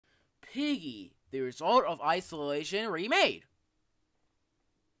Piggy, the result of isolation remade.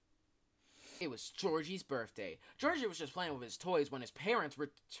 It was Georgie's birthday. Georgie was just playing with his toys when his parents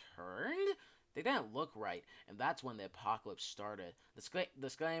returned. They didn't look right, and that's when the apocalypse started.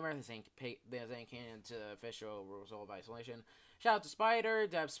 Disclaimer, this ain't into official rules of isolation. Shout out to Spider,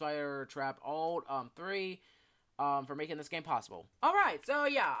 Deb Spider, Trap Old, 3, for making this game possible. Alright, so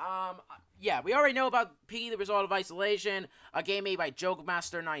yeah, we already know about Piggy, the result of isolation, a game made by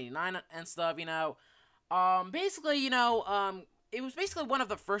Jokemaster99 and stuff, you know. Basically, you know, it was basically one of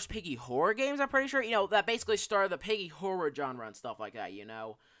the first Piggy horror games, I'm pretty sure, you know, that basically started the Piggy horror genre and stuff like that, you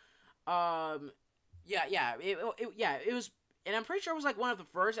know. It was, and I'm pretty sure it was, like, one of the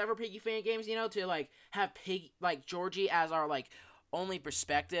first ever Piggy fan games, you know, to, like, have Georgie as our, like, only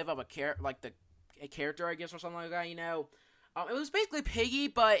perspective of a character, I guess, or something like that, you know. It was basically Piggy,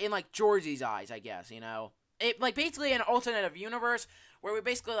 but in, like, Georgie's eyes, I guess, you know. It, like, basically an alternative universe, where we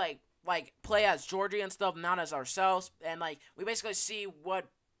basically, like, play as Georgie and stuff, not as ourselves, and, like, we basically see what,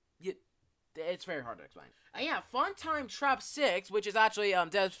 it's very hard to explain. Yeah, Funtime Trap 6, which is actually,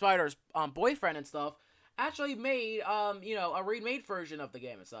 Dev Spider's, boyfriend and stuff, actually made, you know, a remade version of the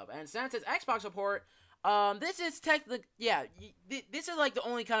game and stuff, and since it's Xbox support, this is technically, yeah, this is, like, the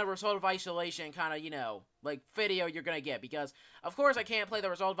only kind of result of isolation kind of, you know, like, video you're gonna get, because, of course, I can't play the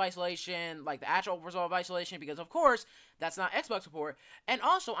result of isolation, like, the actual result of isolation, because, of course, that's not Xbox support, and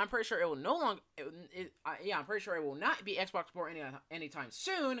also, I'm pretty sure it will no longer, I'm pretty sure it will not be Xbox support anytime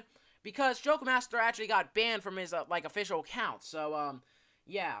soon, because Jokemaster actually got banned from his, like, official account, so,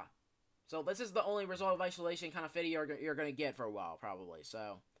 yeah, so this is the only result of isolation kind of video you're gonna get for a while, probably,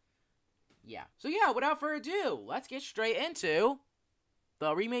 so, yeah. So yeah, without further ado, let's get straight into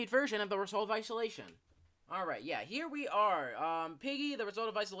the remade version of the result of isolation. Alright, yeah, here we are, Piggy, the result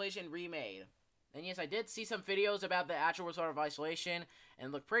of isolation remade. And yes, I did see some videos about the actual result of isolation, and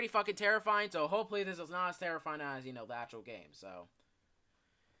it looked pretty fucking terrifying, so hopefully this is not as terrifying as, you know, the actual game, so.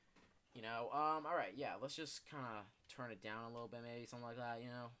 You know, alright, yeah, let's just kind of turn it down a little bit, maybe, something like that, you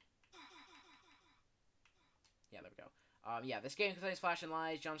know. Yeah, there we go. Yeah, this game contains flashing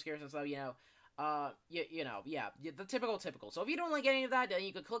lights, jump scares and stuff, you know. The typical. So if you don't like any of that, then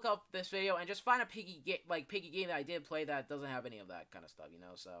you could click up this video and just find a Piggy game that I did play that doesn't have any of that kind of stuff, you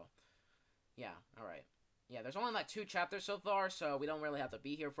know, so. Yeah, alright. Yeah, there's only, like, 2 chapters so far, so we don't really have to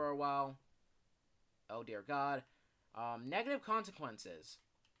be here for a while. Oh, dear God. Negative consequences.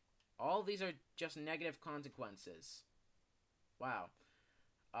 All these are just negative consequences. Wow.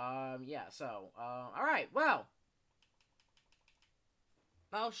 Yeah, so, alright, well.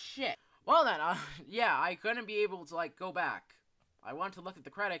 Oh, shit. Well then, yeah, I couldn't be able to, like, go back. I wanted to look at the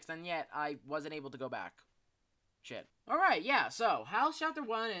credits, and yet I wasn't able to go back. Shit. Alright, yeah, so, House Chapter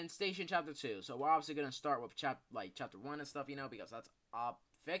 1 and Station Chapter 2. So we're obviously gonna start with Chapter 1 and stuff, you know, because that's,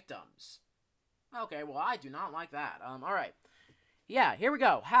 victims. Okay, well, I do not like that. Alright. Yeah, here we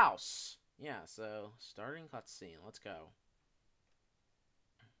go. House. Yeah, so, starting cutscene. Let's go.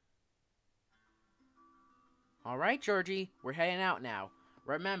 Alright, Georgie, we're heading out now.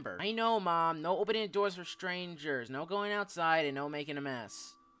 Remember, I know, Mom, no opening doors for strangers, no going outside, and no making a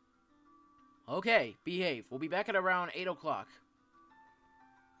mess. Okay, behave. We'll be back at around 8 o'clock.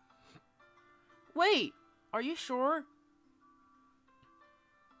 Wait, are you sure?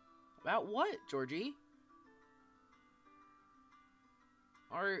 About what, Georgie?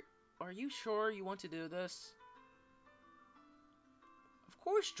 Are you sure you want to do this? Of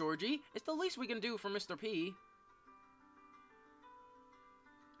course, Georgie. It's the least we can do for Mr. P.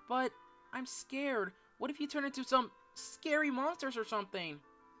 But I'm scared. What if you turn into some scary monsters or something?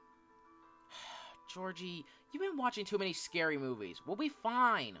 Georgie, you've been watching too many scary movies. We'll be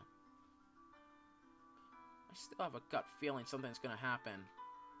fine. I still have a gut feeling something's gonna happen.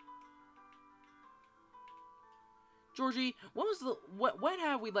 Georgie, when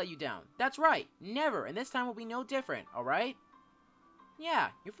have we let you down? That's right, never, and this time will be no different, alright?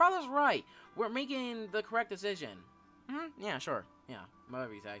 Yeah, your father's right. We're making the correct decision. Yeah, sure. Yeah,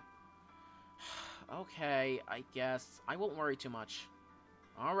 whatever you say. Okay, I guess. I won't worry too much.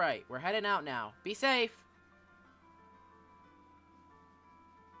 Alright, we're heading out now. Be safe!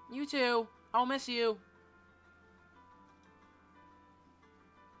 You too. I'll miss you.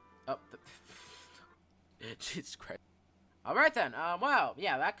 Oh, Jesus Christ. Alright then, well,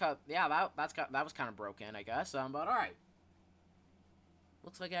 yeah, that was kind of broken, I guess, but alright.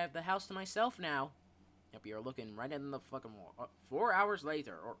 Looks like I have the house to myself now. Yep, you're looking right in the fucking wall. 4 hours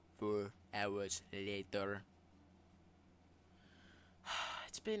later, or 4 hours later.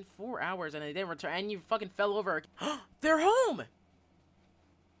 It's been 4 hours and they didn't return, and you fucking fell over. They're home!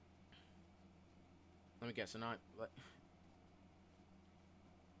 Let me guess, they're not, what?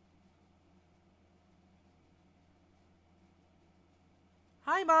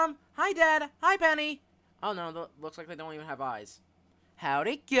 Hi, Mom. Hi, Dad. Hi, Penny. Oh, no, looks like they don't even have eyes. How'd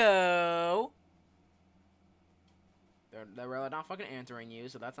it go? They're really not fucking answering you,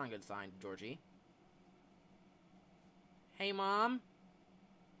 so that's not a good sign, Georgie. Hey, Mom.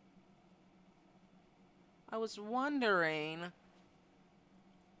 I was wondering,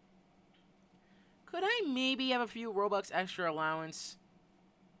 could I maybe have a few Robux extra allowance?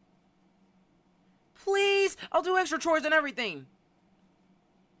 Please! I'll do extra chores and everything!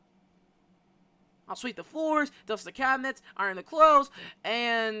 I'll sweep the floors, dust the cabinets, iron the clothes,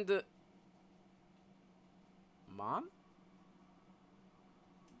 and... Mom?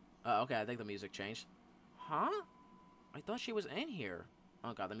 Okay, I think the music changed. Huh? I thought she was in here.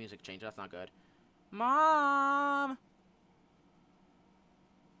 Oh god, the music changed. That's not good. Mom!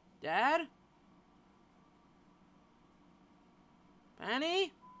 Dad?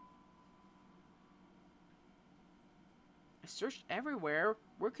 Penny? I searched everywhere.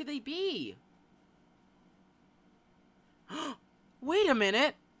 Where could they be? Wait a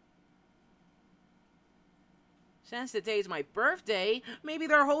minute! Since today's my birthday, maybe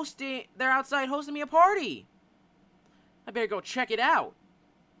they're outside hosting me a party. I better go check it out.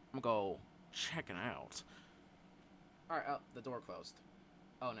 I'm gonna go check it out. Alright, oh, the door closed.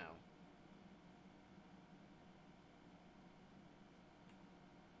 Oh no.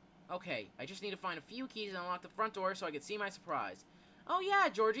 Okay, I just need to find a few keys and unlock the front door so I can see my surprise. Oh yeah,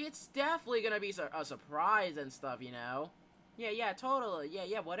 Georgie, it's definitely gonna be a surprise and stuff, you know? Yeah, totally.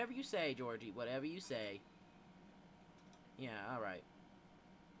 Yeah, whatever you say, Georgie. Whatever you say. Yeah, alright.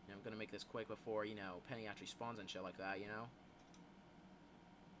 I'm gonna make this quick before, you know, Penny actually spawns and shit like that, you know?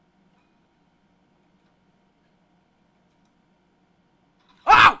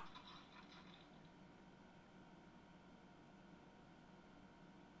 Oh!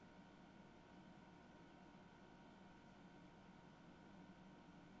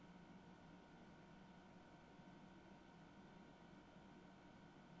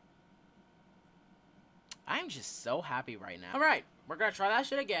 I'm just so happy right now. Alright, we're gonna try that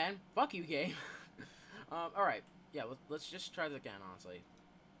shit again. Fuck you, game. Alright. Yeah, let's just try this again, honestly.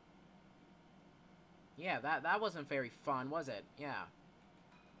 Yeah, that wasn't very fun, was it? Yeah.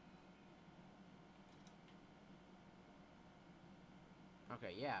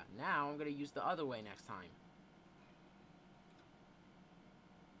 Okay, yeah. Now I'm gonna use the other way next time.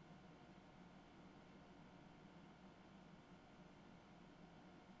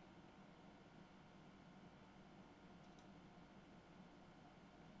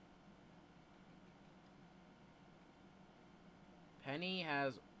 Penny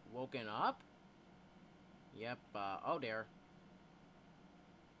has woken up? Yep, oh dear.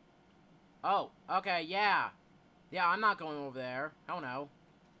 Oh, okay, yeah. Yeah, I'm not going over there. Oh no.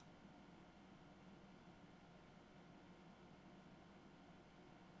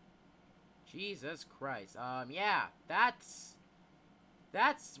 Jesus Christ. Yeah, that's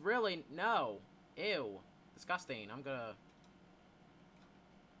really, no. Ew. Disgusting. I'm gonna...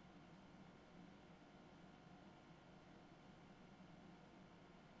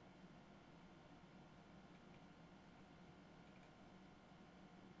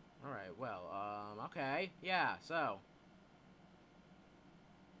 Alright, well, okay. Yeah, so.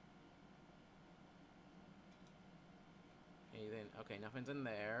 Anything, okay, nothing's in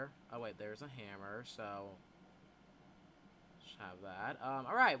there. Oh wait, there's a hammer, so. Just have that.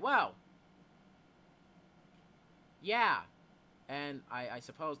 Alright, well. Yeah. And I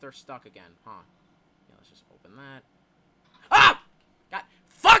suppose they're stuck again, huh? Yeah, let's just open that. Ah! God,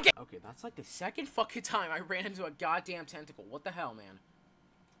 fuck it! Okay, that's like the second fucking time I ran into a goddamn tentacle. What the hell, man?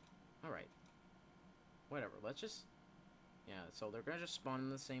 Alright. Whatever, let's just... Yeah, so they're gonna just spawn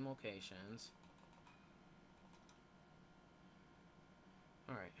in the same locations.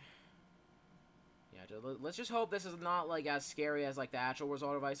 Alright. Yeah, let's just hope this is not, like, as scary as, like, the actual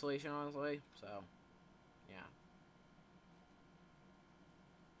result of isolation, honestly. So, yeah.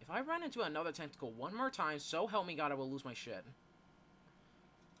 If I run into another tentacle one more time, so help me God, I will lose my shit.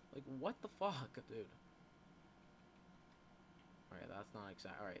 Like, what the fuck, dude? Alright, that's not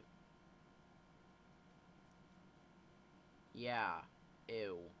exact. Alright. Yeah.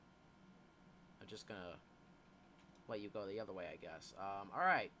 Ew. I'm just gonna let you go the other way, I guess.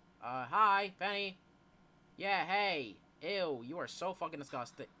 Alright. Hi, Penny. Yeah, hey. Ew, you are so fucking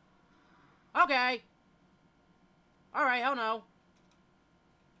disgusting. Okay. Alright, hell no.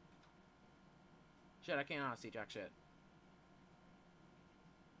 Shit, I can't honestly jack shit.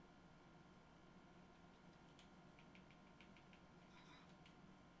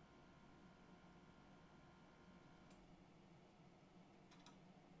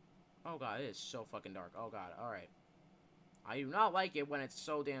 Oh god, it is so fucking dark. Oh god, alright. I do not like it when it's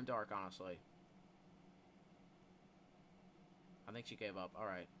so damn dark, honestly. I think she gave up.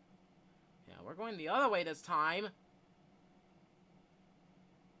 Alright. Yeah, we're going the other way this time.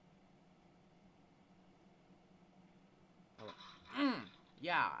 Oh.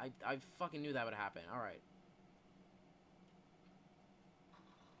 Yeah, I fucking knew that would happen. Alright.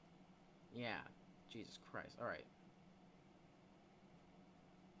 Yeah. Jesus Christ. Alright.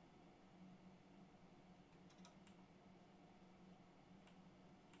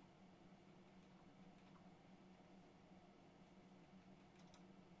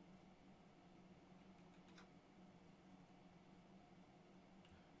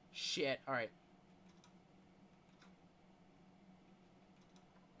 Shit. Alright.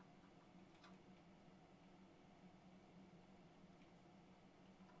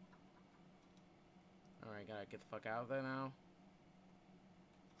 Alright, gotta get the fuck out of there now.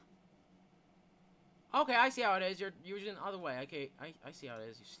 Okay, I see how it is. You're using the other way. Okay, I see how it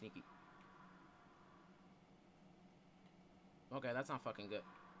is, you sneaky. Okay, that's not fucking good.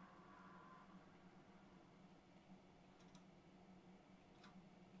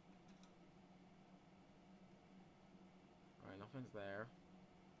 Alright, nothing's there.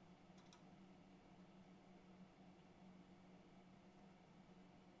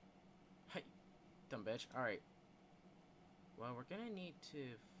 Hey, dumb bitch. Alright. Well, we're gonna need to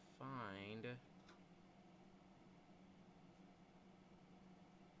find...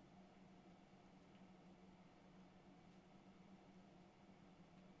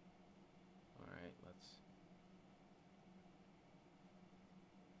 Alright, let's...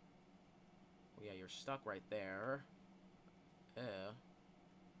 Oh yeah, you're stuck right there. Ew.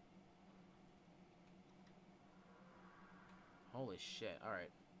 Holy shit, alright.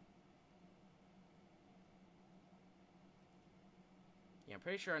 Yeah, I'm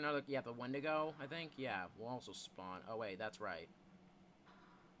pretty sure another... Yeah, the Wendigo, I think? Yeah, will also spawn. Oh, wait, that's right.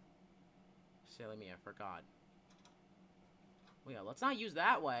 Silly me, I forgot. Well, yeah, let's not use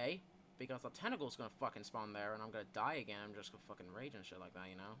that way. Because the tentacle's gonna fucking spawn there, and I'm gonna die again. I'm just gonna fucking rage and shit like that,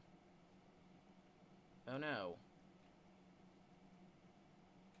 you know? Oh, no.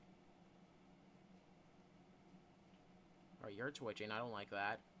 Alright, you're twitching. I don't like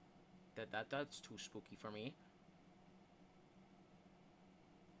that. That's too spooky for me.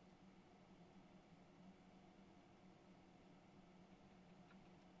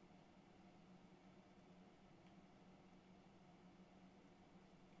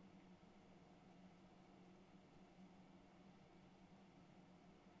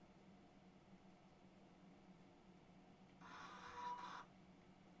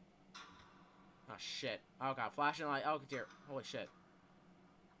 Oh, shit. Oh, God. Flashing light. Oh, dear. Holy shit.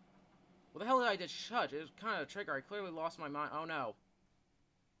 What the hell did I just touch? It was kind of a trigger. I clearly lost my mind. Oh, no.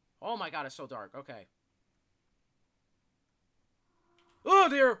 Oh, my God. It's so dark. Okay. Oh,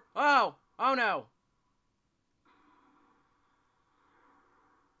 dear. Oh. Oh, no.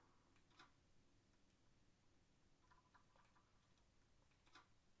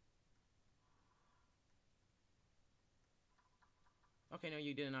 Okay, no,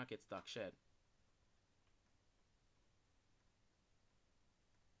 you did not get stuck. Shit.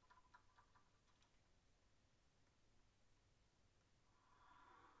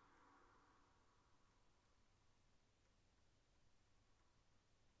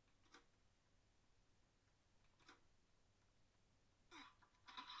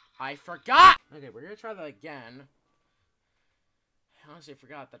 I forgot! Okay, we're gonna try that again. I honestly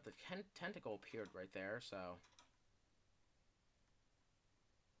forgot that the tentacle appeared right there, so...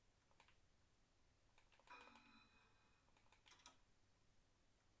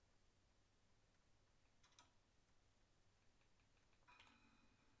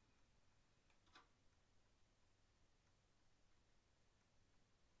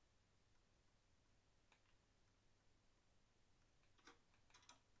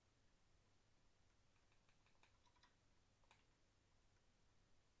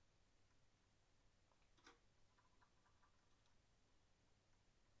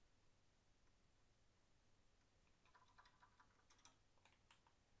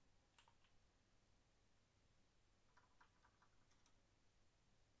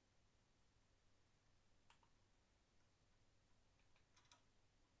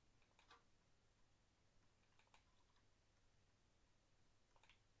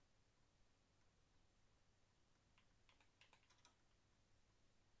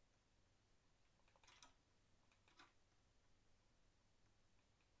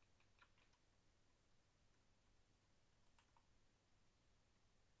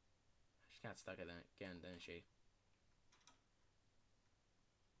 She got stuck again, didn't she?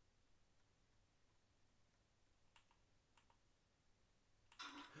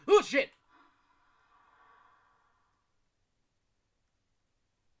 Oh shit!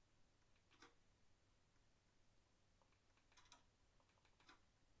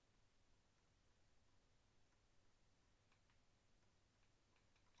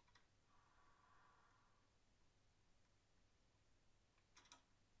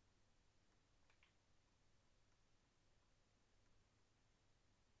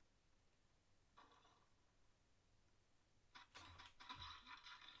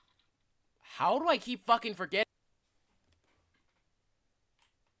 How do I keep fucking forgetting?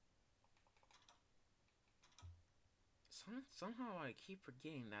 Somehow I keep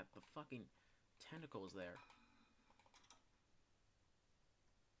forgetting that the fucking tentacle is there.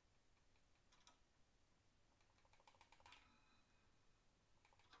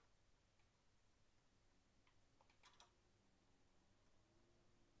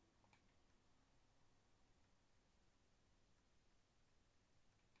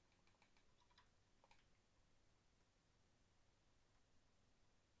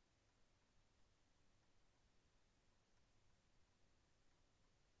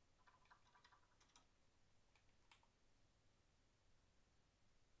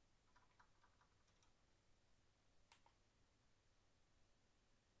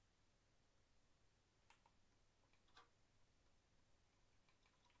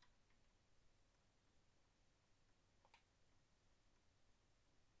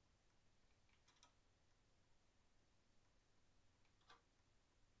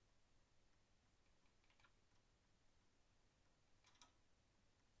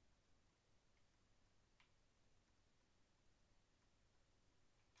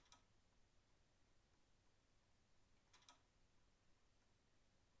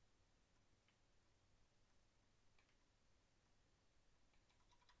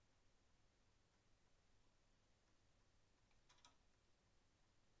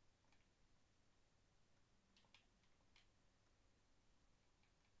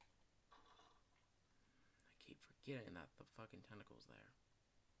 I keep forgetting that the fucking tentacle's there.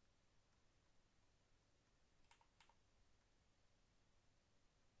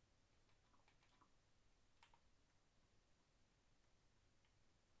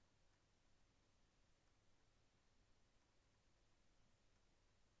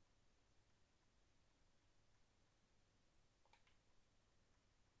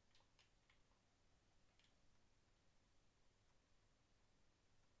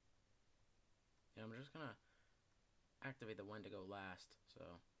 Yeah, I'm just gonna activate the one to go last, so...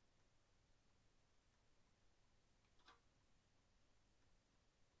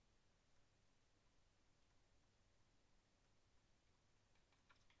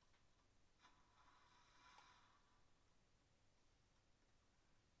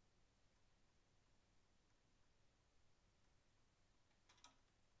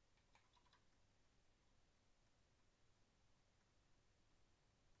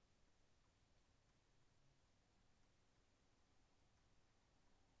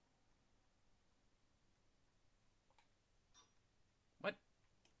 What?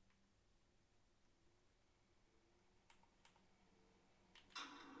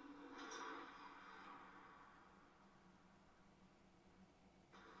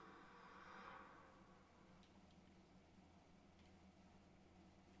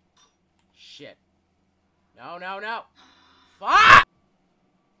 Shit. No, no, no! Fuck!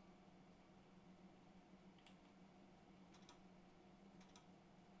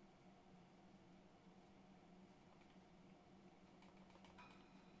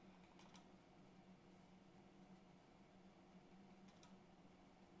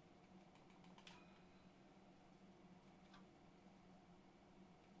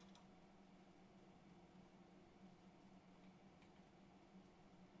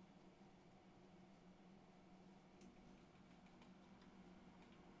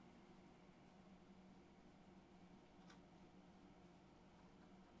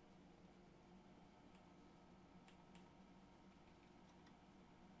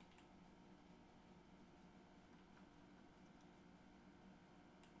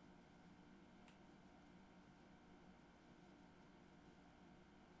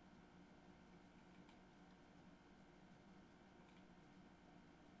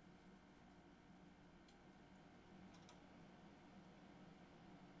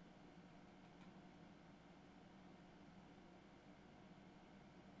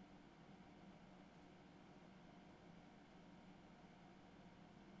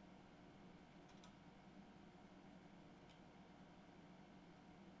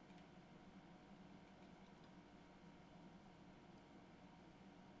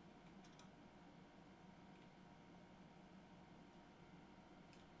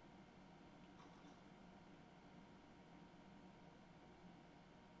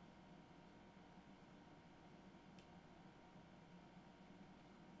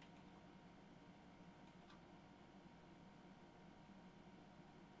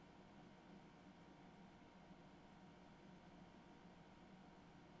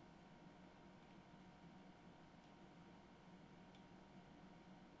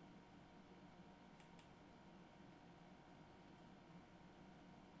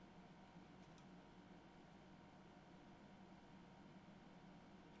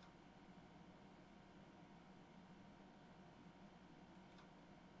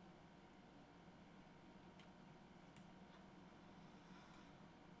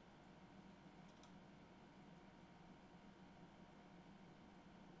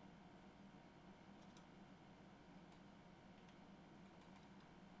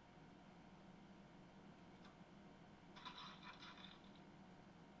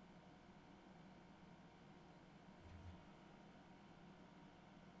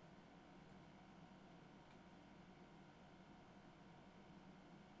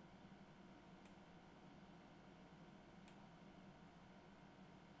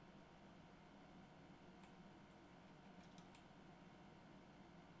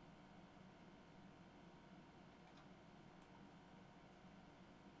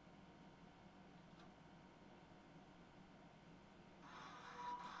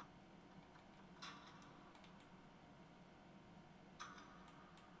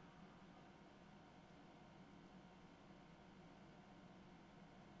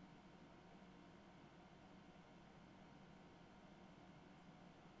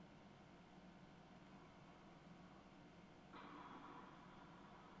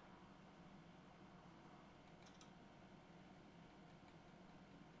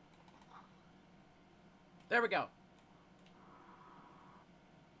 There we go.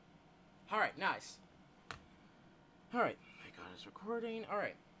 Alright, nice. Alright. My god, it's recording.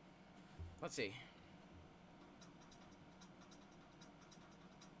 Alright. Let's see.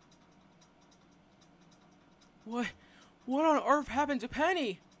 What on earth happened to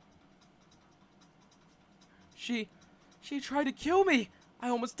Penny? She tried to kill me. I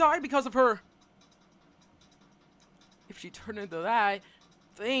almost died because of her. If she turned into that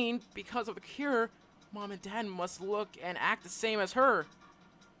thing because of the cure, Mom and Dad must look and act the same as her.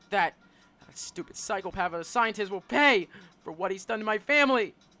 That stupid psychopath of a scientist will pay for what he's done to my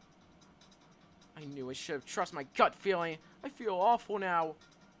family. I knew I should have trusted my gut feeling. I feel awful now.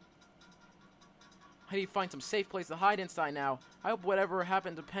 I need to find some safe place to hide inside now. I hope whatever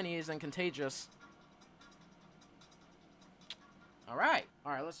happened to Penny isn't contagious. Alright.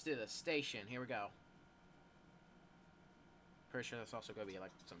 Alright, let's do this. Station. Here we go. Pretty sure there's also going to be,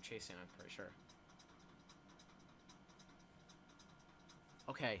 like, some chasing, I'm pretty sure.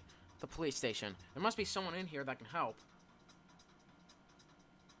 Okay. The police station. There must be someone in here that can help.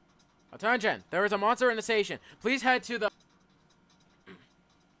 Attention! There is a monster in the station. Please head to the...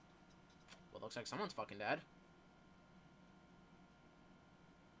 Well, looks like someone's fucking dead.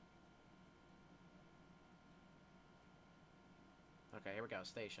 Okay, here we go.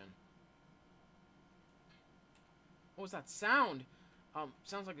 Station. What was that sound?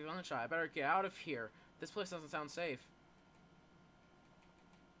 Sounds like a gunshot. I better get out of here. This place doesn't sound safe.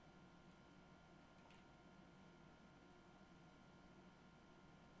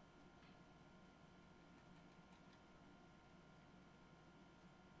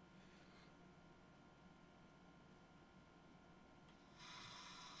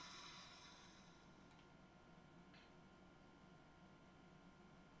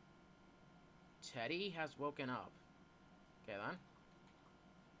 Teddy has woken up. Okay, then.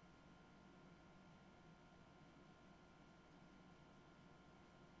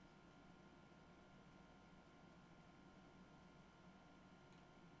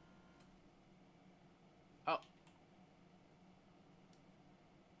 Oh.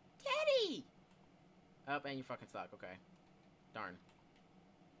 Teddy! Oh, and you're fucking stuck. Okay. Darn.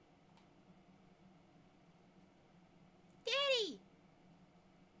 Daddy!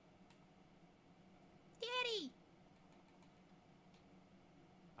 Daddy!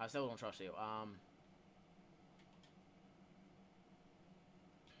 I still don't trust you.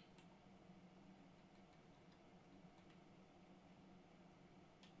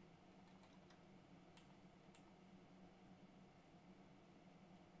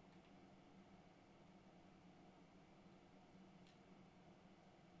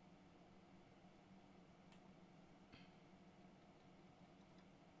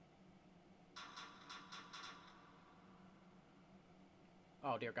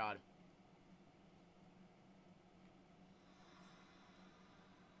 Oh, dear God.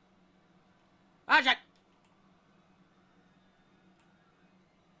 Ah, Jack!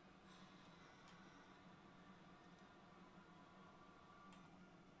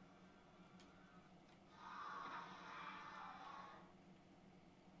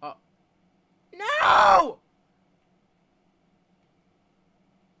 Oh. No!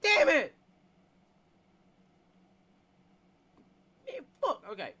 Damn it! Fuck.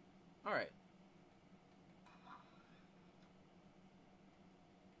 Okay. Alright.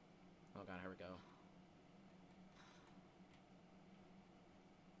 Oh god, here we go.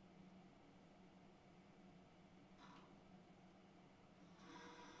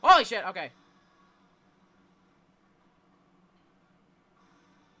 Holy shit, okay.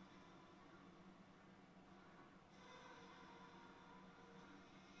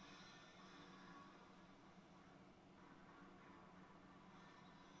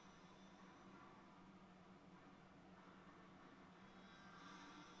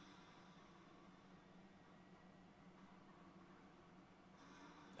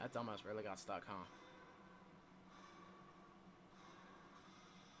 That dumbass really got stuck, huh?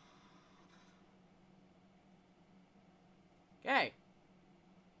 Okay.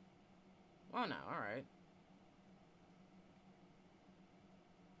 Well, no, alright.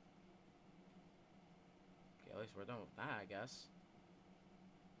 Okay, at least we're done with that, I guess.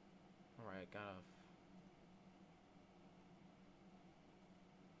 Alright, gotta...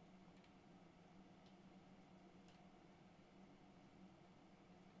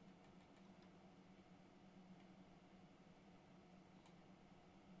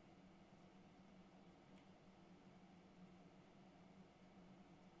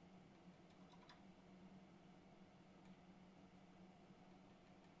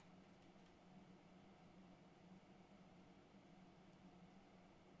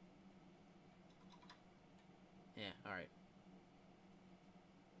 alright.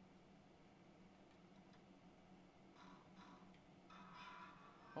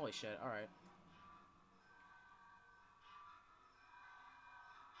 Holy shit, alright.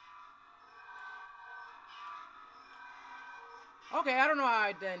 Okay, I don't know how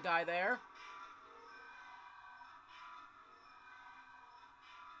I didn't die there.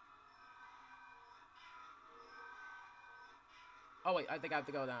 Oh, wait, I think I have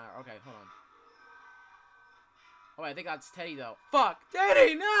to go down there. Okay, hold on. Oh, wait, I think that's Teddy, though. Fuck!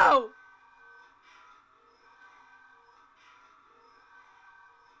 Teddy, no!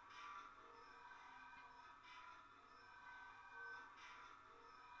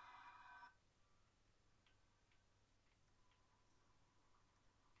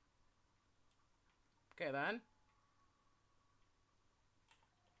 Okay, then.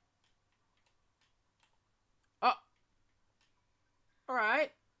 Oh!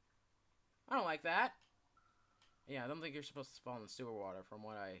 Alright. I don't like that. Yeah, I don't think you're supposed to fall in the sewer water from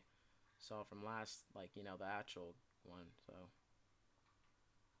what I saw from last, like, you know, the actual one, so.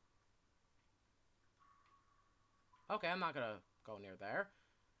 Okay, I'm not gonna go near there.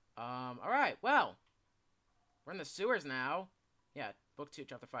 Alright, well. We're in the sewers now. Yeah, Book 2,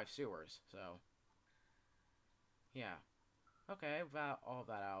 Chapter 5, Sewers, so. Yeah. Okay, without all of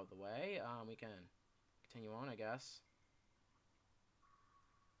that out of the way, we can continue on, I guess.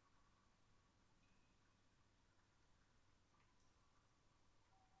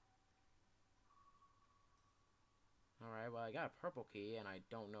 Alright, well, I got a purple key, and I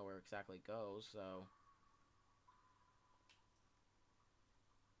don't know where it exactly goes, so.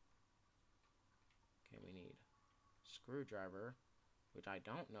 Okay, we need screwdriver, which I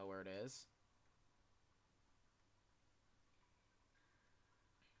don't know where it is.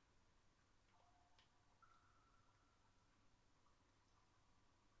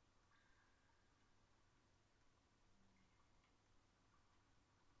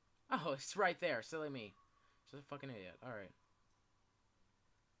 Oh, it's right there. Silly me. Just a fucking idiot. Alright.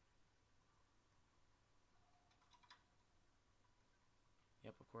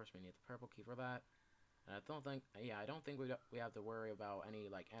 Yep, of course we need the purple key for that. And I don't think, yeah, I don't think we have to worry about any,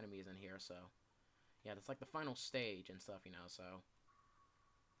 like, enemies in here, so. Yeah, that's like the final stage and stuff, you know, so.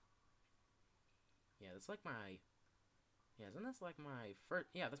 Yeah, that's like my, yeah, isn't this like my first,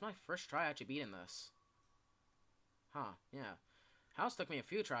 yeah, that's my first try actually beating this. Huh, yeah. House took me a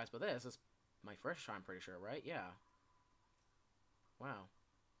few tries, but this is my first try, I'm pretty sure, right? Yeah. Wow.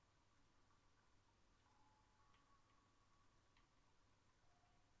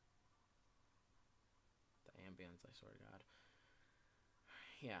 The ambience, I swear to God.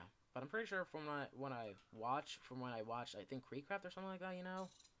 Yeah, but I'm pretty sure from when I watched, I think Creekcraft or something like that, you know?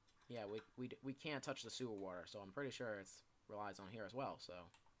 Yeah, we can't touch the sewer water, so I'm pretty sure it's relies on here as well, so.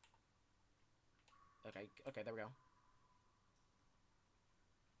 Okay, there we go.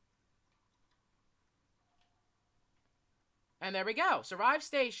 And there we go. Survive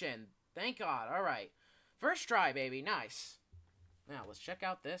station. Thank God. Alright. First try, baby. Nice. Now, let's check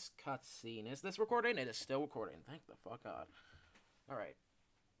out this cutscene. Is this recording? It is still recording. Thank the fuck God. Alright.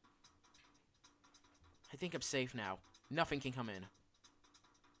 I think I'm safe now. Nothing can come in.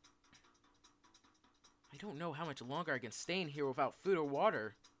 I don't know how much longer I can stay in here without food or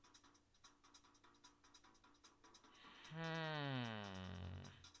water.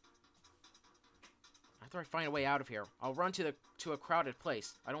 After I find a way out of here, I'll run to a crowded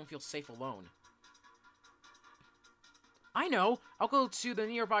place. I don't feel safe alone. I know! I'll go to the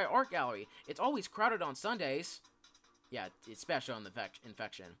nearby art gallery. It's always crowded on Sundays. Yeah, it's special on the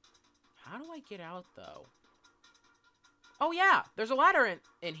infection. How do I get out, though? Oh yeah, there's a ladder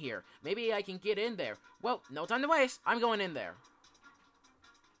in here. Maybe I can get in there. Well, no time to waste. I'm going in there.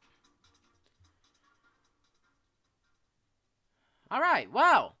 Alright,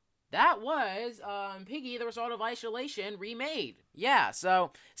 well, that was Piggy, the Result of Isolation remade. Yeah,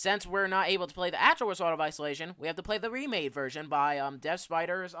 so since we're not able to play the actual Result of Isolation, we have to play the remade version by Dev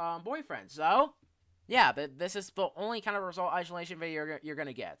Spider's boyfriend. So, yeah, this is the only kind of Result of Isolation video you're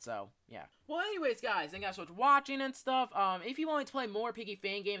gonna get. So, yeah. Well, anyways, guys, thank you guys so much for watching and stuff. If you want me to play more Piggy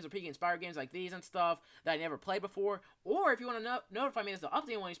fan games or Piggy inspired games like these and stuff that I never played before, or if you want to notify me as to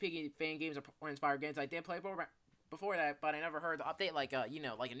update one of these Piggy fan games or inspired games I did play before that, but I never heard the update, like, you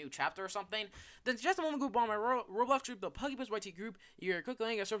know, like a new chapter or something, then just a moment group on my Roblox group, the PuggyPugsonYT group. You can click the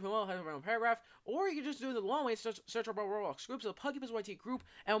link, I serve them all, have a paragraph, or you can just do the long way, search about Roblox groups, the PuggyPugsonYT group,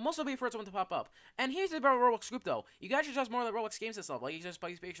 and will most likely be the first one to pop up. And here's the about Roblox group though. You guys should just more of the Roblox games and stuff, like you just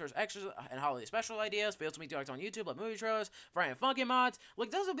Puggy's pictures, extras, and holiday special ideas, fails to me directs on YouTube, like movie trailers, Friday and Funky mods.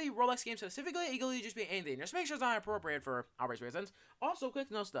 Like those will be Roblox games specifically, it could just be anything. Just make sure it's not appropriate for obvious reasons. Also, quick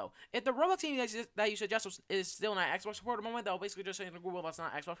notes though, if the Roblox game that you suggest is still not Xbox support at the moment, they'll basically just say in the Google that's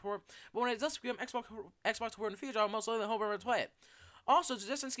not Xbox support. But when it does become Xbox support in the future, I'll most likely hope to play it. Also,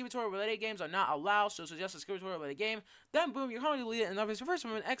 suggesting Skibidi Toilet Related games are not allowed, so suggest a Skibidi Toilet Related game. Then boom, you're going to delete it and obviously first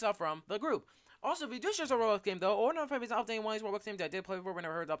from an exile from the group. Also, if you do share a Roblox game though, or know if it's updating one of these Roblox games that I did play before but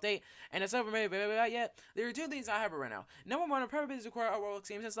never heard the update, and it's never made it yet, there are two things I have right now. Number one, I'm probably busy to acquire Roblox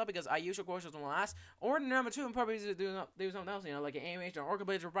games and stuff because I usually course on the last. Or number two, I'm probably busy to do something else, you know, like an animation or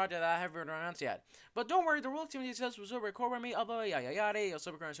complete project that I haven't announced yet. But don't worry, the Roblox team details will still record with me, upload yada yada, you'll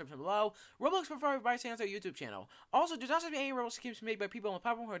still record in the description below. Roblox provided by Sansa YouTube channel. Also, do not send me any Roblox games made by people on the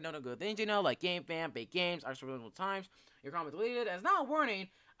platform who know no good things, you know, like Game Fam, Big Games, I multiple times. Your comment deleted. As not a warning.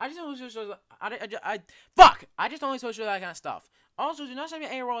 I just only show I just only show that kind of stuff. Also, do not send me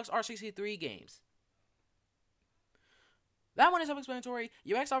any Roblox R63 games. That one is self-explanatory.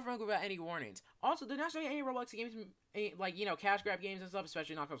 You X off from without any warnings. Also, do not send me any Roblox games, like, you know, cash grab games and stuff,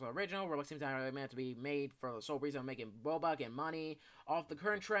 especially not close to the original. Roblox seems to be meant to be made for the sole reason of making Robux and money off the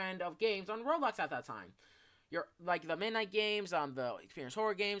current trend of games on Roblox at that time. Like the Midnight games, the Experience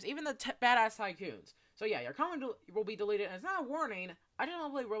Horror games, even the Badass Tycoons. So yeah, your comment will be deleted, and it's not a warning. I just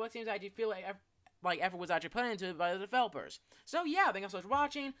don't play Roblox games. I just feel like effort was actually put into it by the developers. So yeah, thank you so much for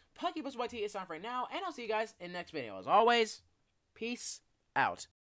watching. PuggyPugsonYT is time for right now, and I'll see you guys in the next video. As always, peace out.